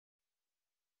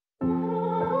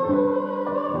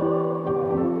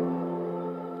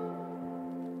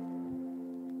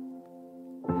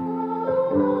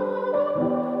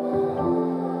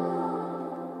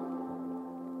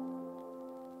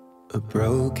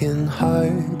broken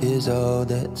heart is all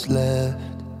that's left.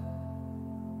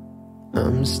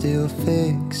 I'm still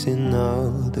fixing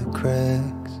all the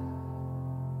cracks.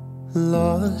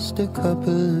 Lost a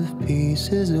couple of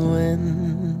pieces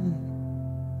when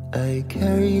I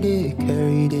carried it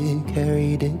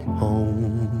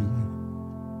home.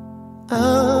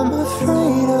 I'm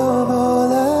afraid of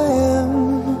all I am.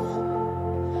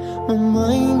 My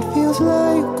mind feels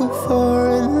like a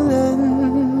foreign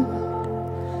land.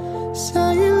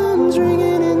 Silence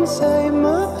ringing inside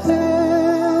my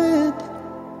head.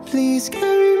 Please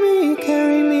carry me,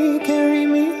 carry me, carry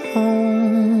me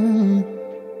home.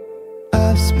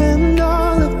 I've spent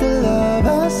all of the love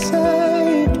I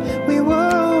saved. We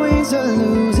were always a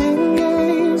losing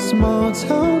game. Small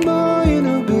town boy in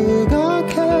a big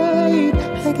arcade.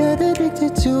 I got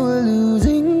addicted to a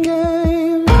losing game.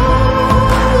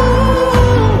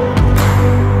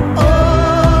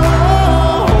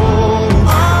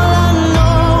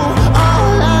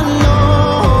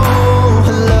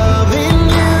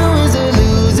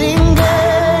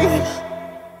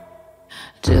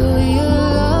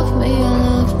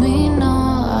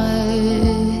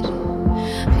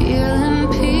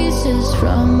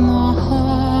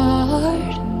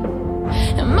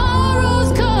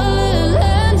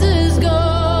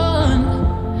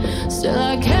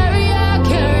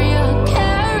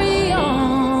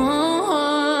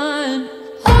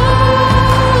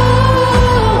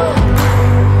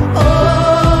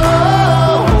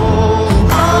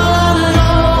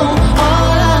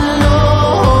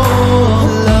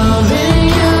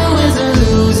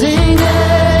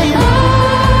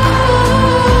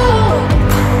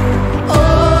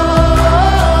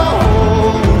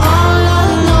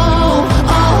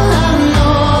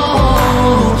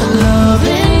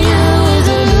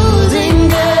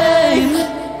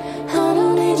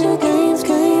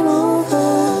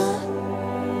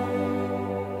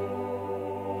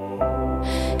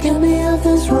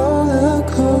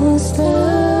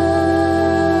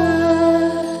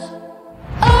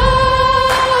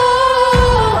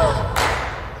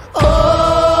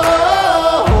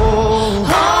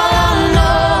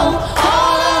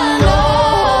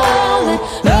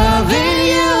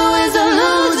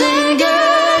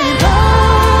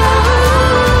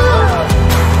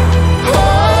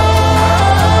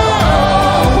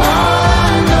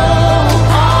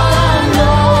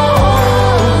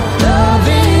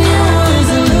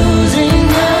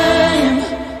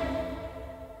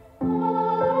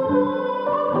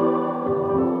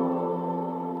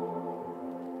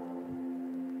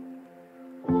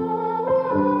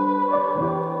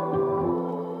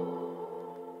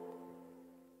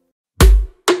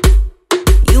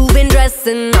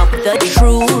 Dressing up the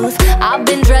truth, I've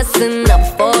been dressing up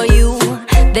for you.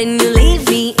 Then you leave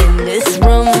me in this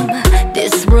room,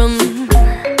 this room.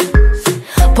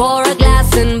 Pour a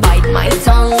glass and bite my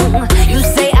tongue. You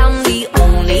say I'm the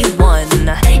only one.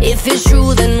 If it's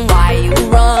true, then why you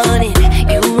run it,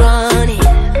 you run it.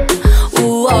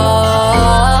 Ooh,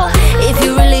 oh. If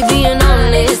you're really being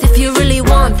honest, if you really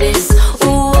want this,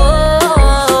 ooh,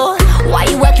 oh. Why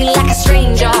you acting like a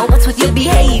stranger? What's with your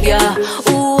behavior?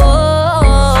 Ooh,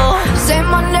 say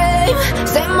my name,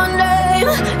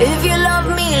 if you love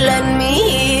me, let me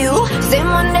hear you. Say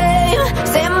my name,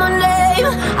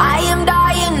 I am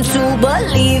dying to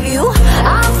believe you.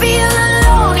 I feel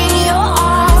alone in your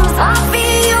arms, I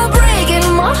feel you breaking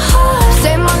my heart.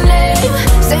 Say my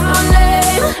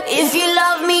name, if you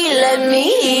love me, let me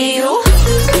hear you.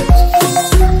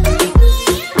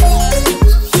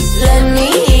 Let me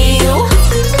hear you.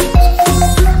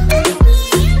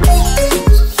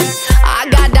 I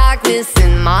got darkness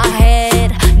in my head,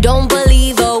 don't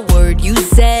believe a word you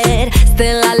said.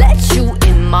 Still I let you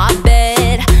in my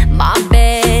bed,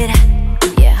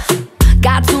 yeah.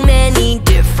 Got too many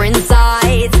different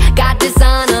sides, got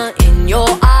dishonor in your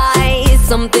eyes.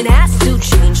 Something has to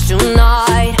change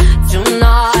tonight,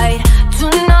 tonight,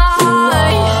 tonight.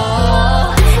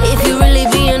 Ooh, if you're really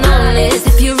being honest,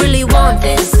 if you really want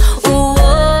this, ooh,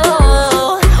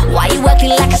 why you acting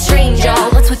like a stranger?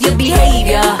 What's with your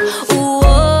behavior? Ooh,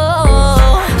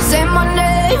 say my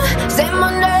name,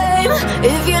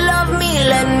 if you love me,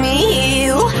 let me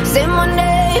hear you. Say my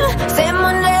name,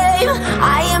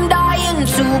 I am dying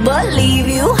to believe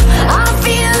you. I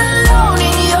feel alone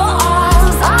in your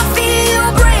arms, I feel you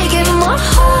breaking my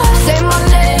heart. Say my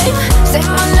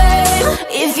name,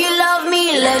 if you love me,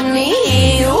 let me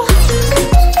hear you.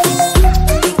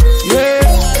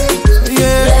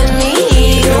 Let me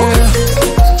hear you.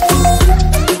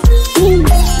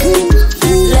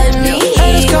 Let me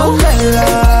hear you.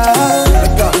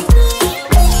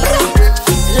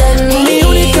 Let me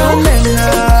hear you.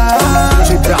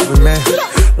 Soy bravo, man.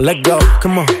 Let's go,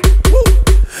 come on.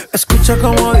 Escucha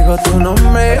como digo tu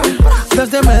nombre,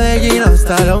 desde Medellín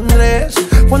hasta Londres.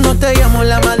 Cuando te llamo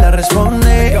la mala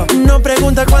responde. No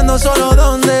pregunta cuándo, solo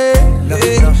dónde.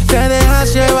 Te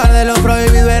dejas llevar de lo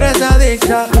prohibido, eres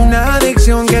adicta. Una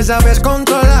adicción que sabes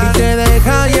controlar y te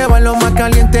deja llevar lo más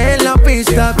caliente en la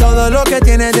pista. Todo lo que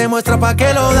tienes demuestra pa'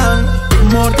 que lo dan.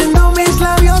 Mordiendo mis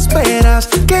labios verás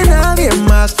que nadie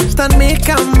más está en mi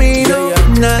camino.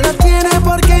 Nada tiene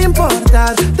por qué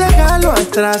importar, déjalo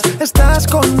atrás, estás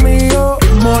conmigo.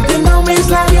 Mordiendo mis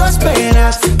labios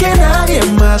verás que nadie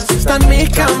más está en mi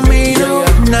camino.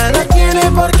 Nada tiene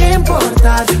por qué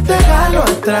importar, déjalo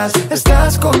atrás,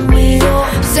 estás conmigo.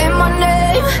 Say my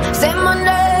name, say my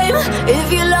name.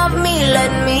 If you love me,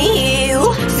 let me hear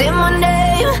you. Say my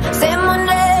name, say my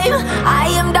name. I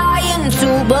am dying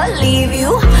to believe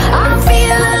you. I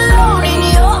feel alone in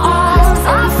your arms.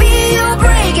 I feel you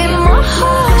breaking my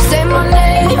heart. Say my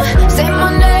name, say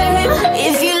my name.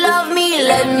 If you love me,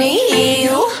 let me hear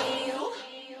you.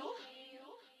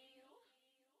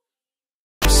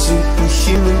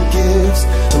 Superhuman gifts,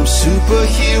 some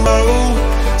superhero,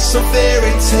 some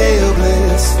fairy tale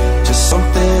bliss. Just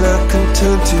something I can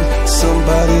turn to,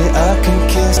 somebody I can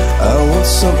kiss. I want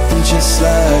something just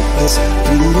like this.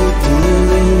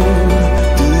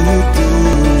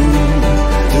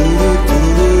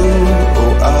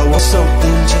 Oh, I want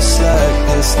something just like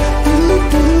this.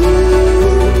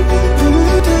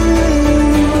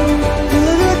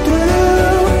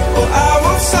 Oh, I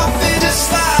want something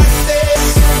just like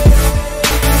this.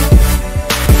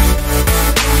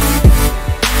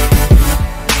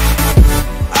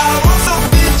 I want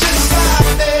something just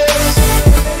like this.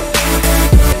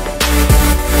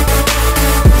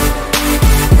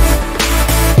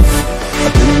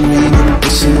 I've been reading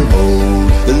books of old,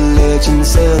 the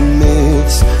legends and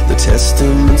myths, the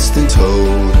testaments they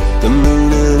told, the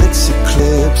moon and its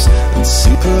eclipse, and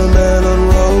Superman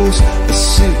unrolls the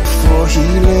suit before he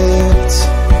lived.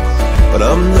 But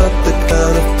I'm not the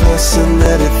kind of person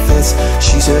that it fits.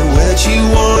 She said, where'd you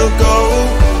wanna go?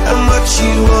 How much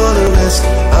you wanna risk?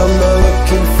 I'm not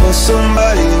looking for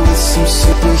somebody with some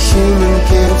superhuman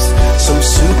gifts, some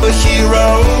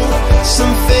superhero,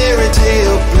 some fairy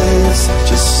tale bliss.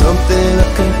 Just something I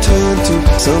can turn to,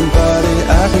 somebody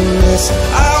I can miss.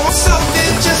 I want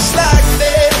something just like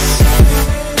this.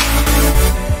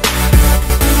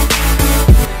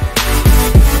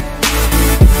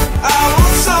 I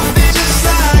want something just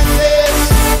like this.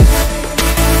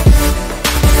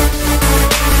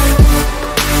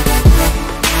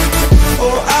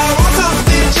 Oh, I want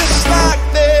something just like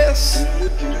this.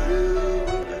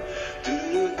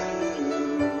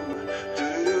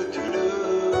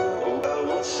 Oh, I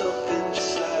want something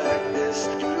just like this.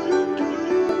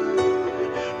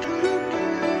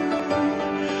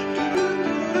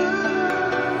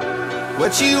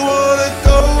 Where'd you wanna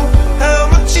go? How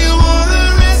much you wanna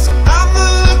risk? I'm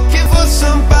not looking for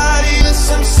somebody with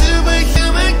some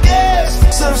superhuman gifts,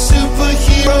 some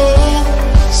superhero,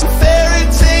 some fairy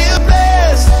tale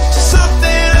bliss. Just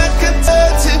something I can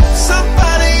turn to,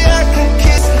 somebody I can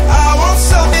kiss. I want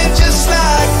something just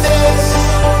like this.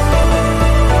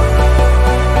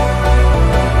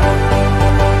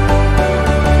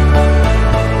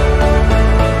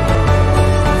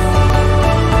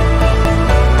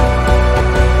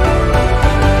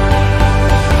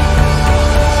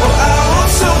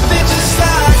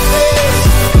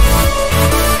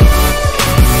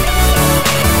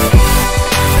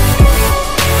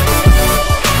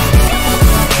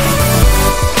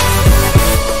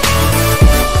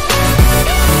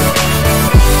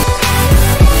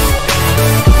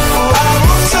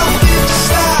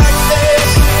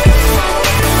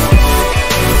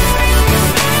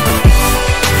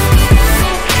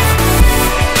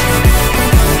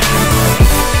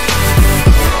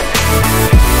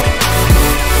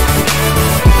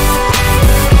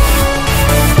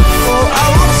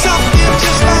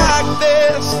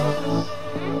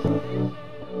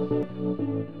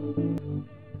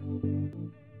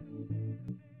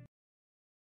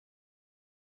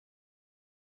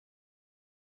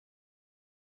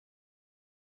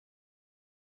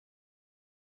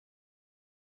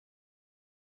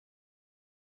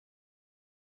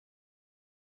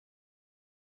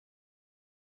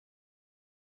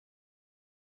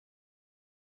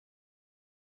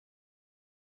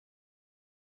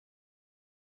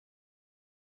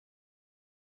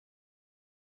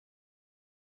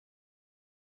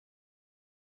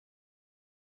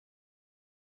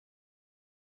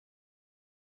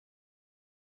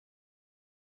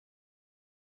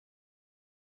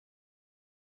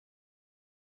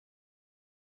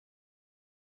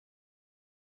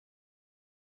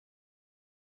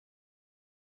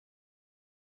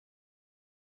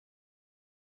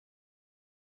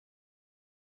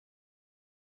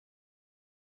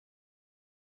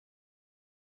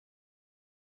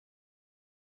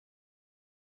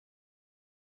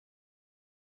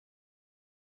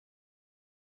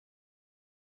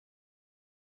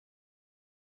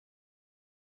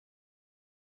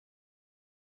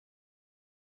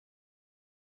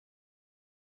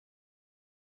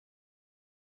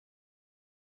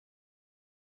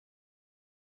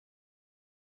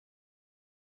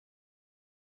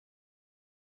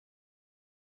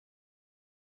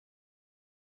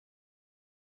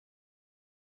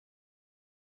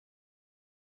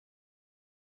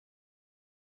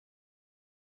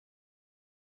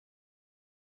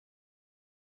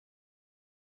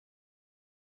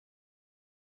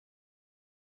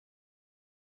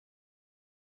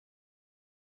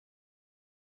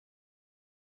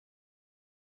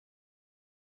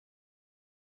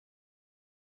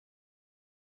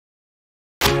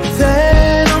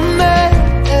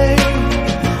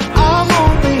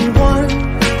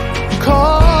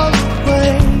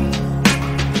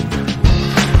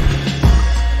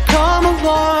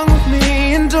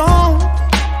 and don't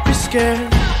be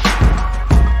scared.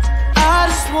 I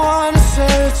just wanna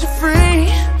set you free.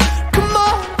 Come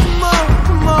on, come on,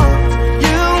 come on.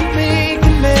 You and me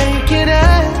can make it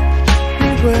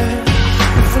anywhere.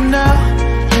 And for now,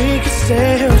 we can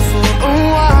stay here for a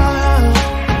while.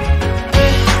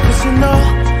 Hey, 'cause you know,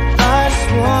 I just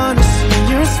wanna see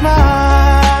you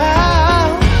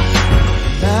smile.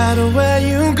 No matter where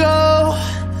you go,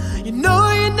 you know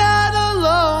you're not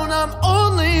alone. I'm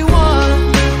only one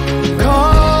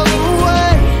call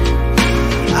away.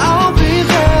 I'll be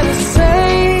there to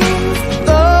save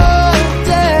the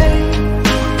day.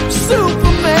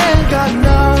 Superman got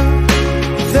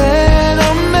nothing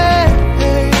on me.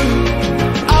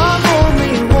 I'm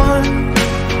only one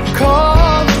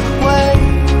call away.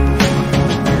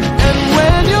 And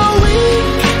when you're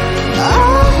weak,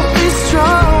 I'll be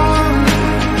strong.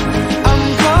 I'm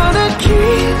gonna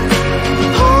keep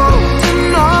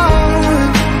holding on.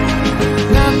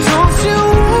 Now don't you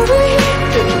worry,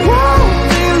 it won't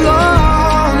be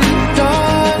long,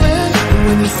 darling.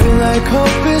 When you feel like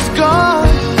hope is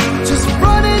gone, just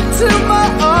run into my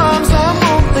arms. I'm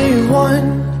only one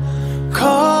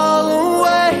call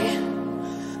away.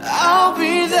 I'll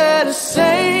be there to say